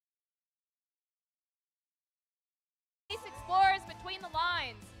between the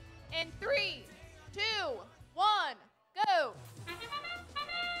lines. In 3, 2, 1, go.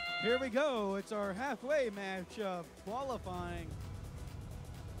 Here we go. It's our halfway match of qualifying.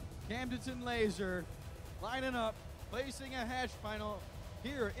 Camden Laser lining up, placing a hatch final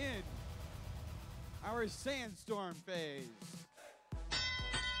here in our Sandstorm phase.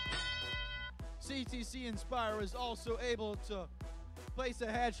 CTC Inspire was also able to place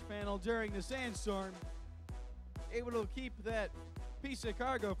a hatch panel during the Sandstorm, able to keep that piece of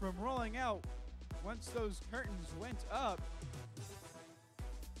cargo from rolling out once those curtains went up.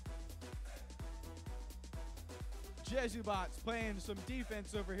 Jesubots playing some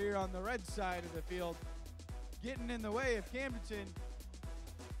defense over here on the red side of the field, getting in the way of Camden.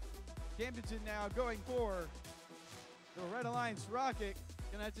 Camden now going for the Red Alliance Rocket.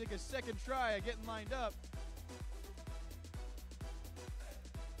 Gonna take a second try at getting lined up.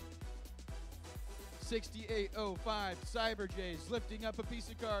 6805 Cyber Jays lifting up a piece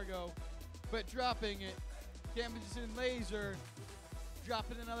of cargo, but dropping it. Camden Laser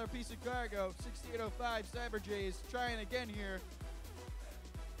dropping another piece of cargo. 6805 Cyber Jays trying again here.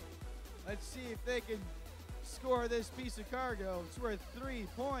 Let's see if they can score this piece of cargo. It's worth 3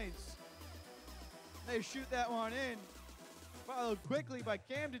 points. They shoot that one in, followed quickly by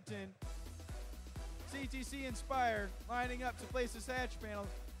Camden. CTC Inspire lining up to place this hatch panel,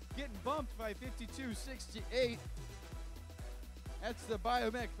 getting bumped by 5268. That's the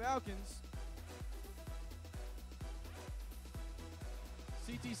Biomech Falcons.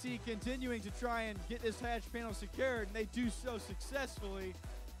 CTC continuing to try and get this hatch panel secured, and they do so successfully.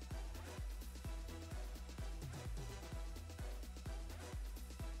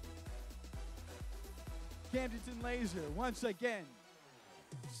 Camden Laser once again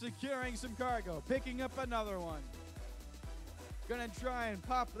securing some cargo, picking up another one. Gonna try and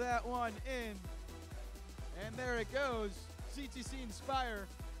pop that one in, and there it goes. CTC Inspire,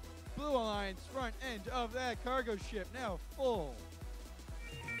 Blue Alliance front end of that cargo ship now full.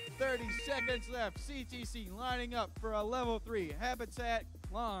 30 seconds left. CTC lining up for a level 3 habitat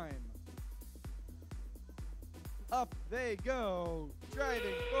climb. Up they go,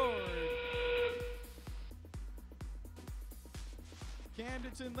 driving forward.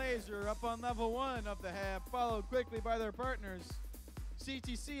 Camden Laser up on level 1 of the hab, followed quickly by their partners.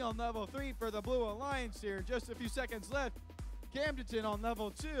 CTC on level 3 for the Blue Alliance here. Just a few seconds left. Camden on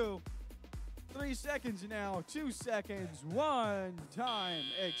level 2. 3 seconds now, 2 seconds, 1 time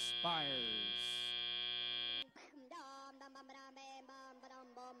expires.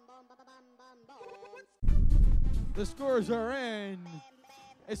 The scores are in.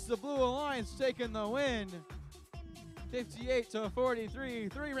 It's the Blue Alliance taking the win.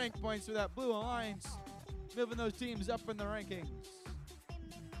 58-43, 3 rank points for that Blue Alliance, moving those teams up in the rankings.